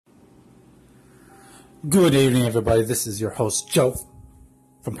Good evening, everybody. This is your host, Joe,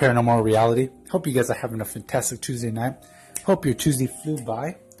 from Paranormal Reality. Hope you guys are having a fantastic Tuesday night. Hope your Tuesday flew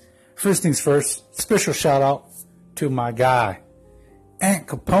by. First things first, special shout out to my guy, Ant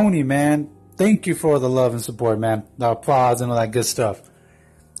Capone, man. Thank you for the love and support, man. The applause and all that good stuff.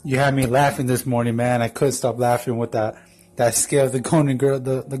 You had me laughing this morning, man. I couldn't stop laughing with that scare of the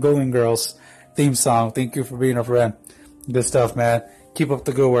Golden Girls theme song. Thank you for being a friend. Good stuff, man. Keep up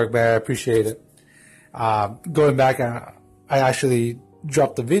the good work, man. I appreciate it. Going back, I actually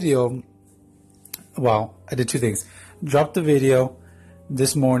dropped the video. Well, I did two things. Dropped the video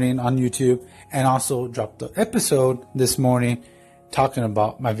this morning on YouTube and also dropped the episode this morning talking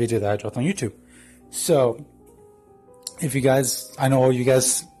about my video that I dropped on YouTube. So, if you guys, I know all you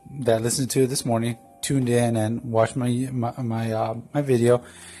guys that listened to it this morning tuned in and watched my video.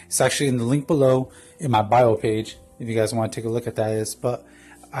 It's actually in the link below in my bio page if you guys want to take a look at that. But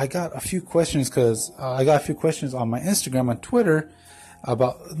I got a few questions because I got a few questions on my Instagram and Twitter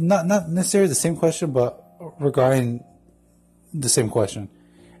about not necessarily the same question, but regarding the same question,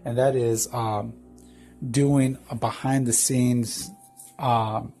 and that is doing a behind the scenes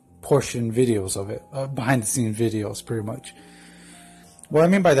portion videos of it, behind the scenes videos, pretty much. What I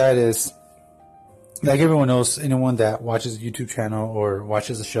mean by that is, like everyone knows, anyone that watches a YouTube channel or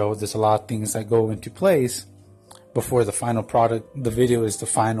watches a show, there's a lot of things that go into place before the final product. The video is the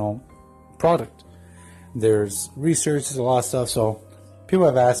final product. There's research, there's a lot of stuff. So people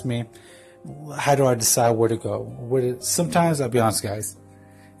have asked me, how do I decide where to go? Sometimes, I'll be honest, guys,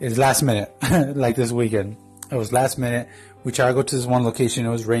 it's last minute. Like this weekend, it was last minute. We tried to go to this one location. It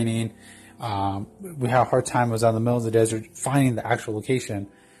was raining. We had a hard time. It was out in the middle of the desert finding the actual location.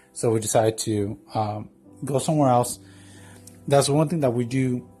 So we decided to go somewhere else. That's one thing that we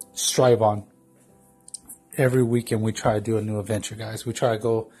do strive on. Every weekend we try to do a new adventure, guys. We try to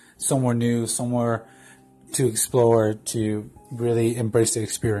go somewhere new, somewhere to explore, to really embrace the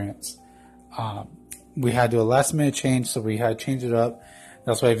experience. We had to do a last minute change, so we had to change it up.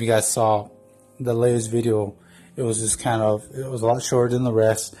 That's why if you guys saw the latest video, it was a lot shorter than the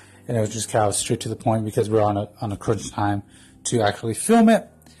rest, and it was just kind of straight to the point because we're on a crunch time to actually film it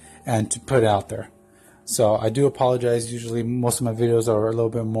and to put it out there. So I do apologize. Usually most of my videos are a little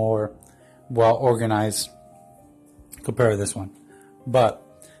bit more well organized compared to this one, but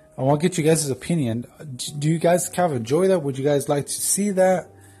I want to get you guys' opinion. Do you guys kind of enjoy that? Would you guys like to see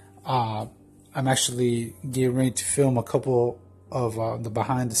that? I'm actually getting ready to film a couple of the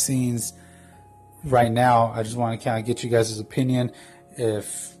behind the scenes right now. I just want to kind of get you guys' opinion.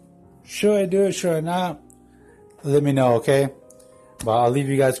 If should I do it, should I not? Let me know, okay? But I'll leave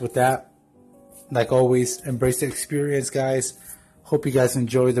you guys with that. Like always, embrace the experience, guys. Hope you guys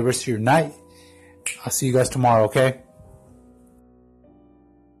enjoy the rest of your night. I'll see you guys tomorrow, okay?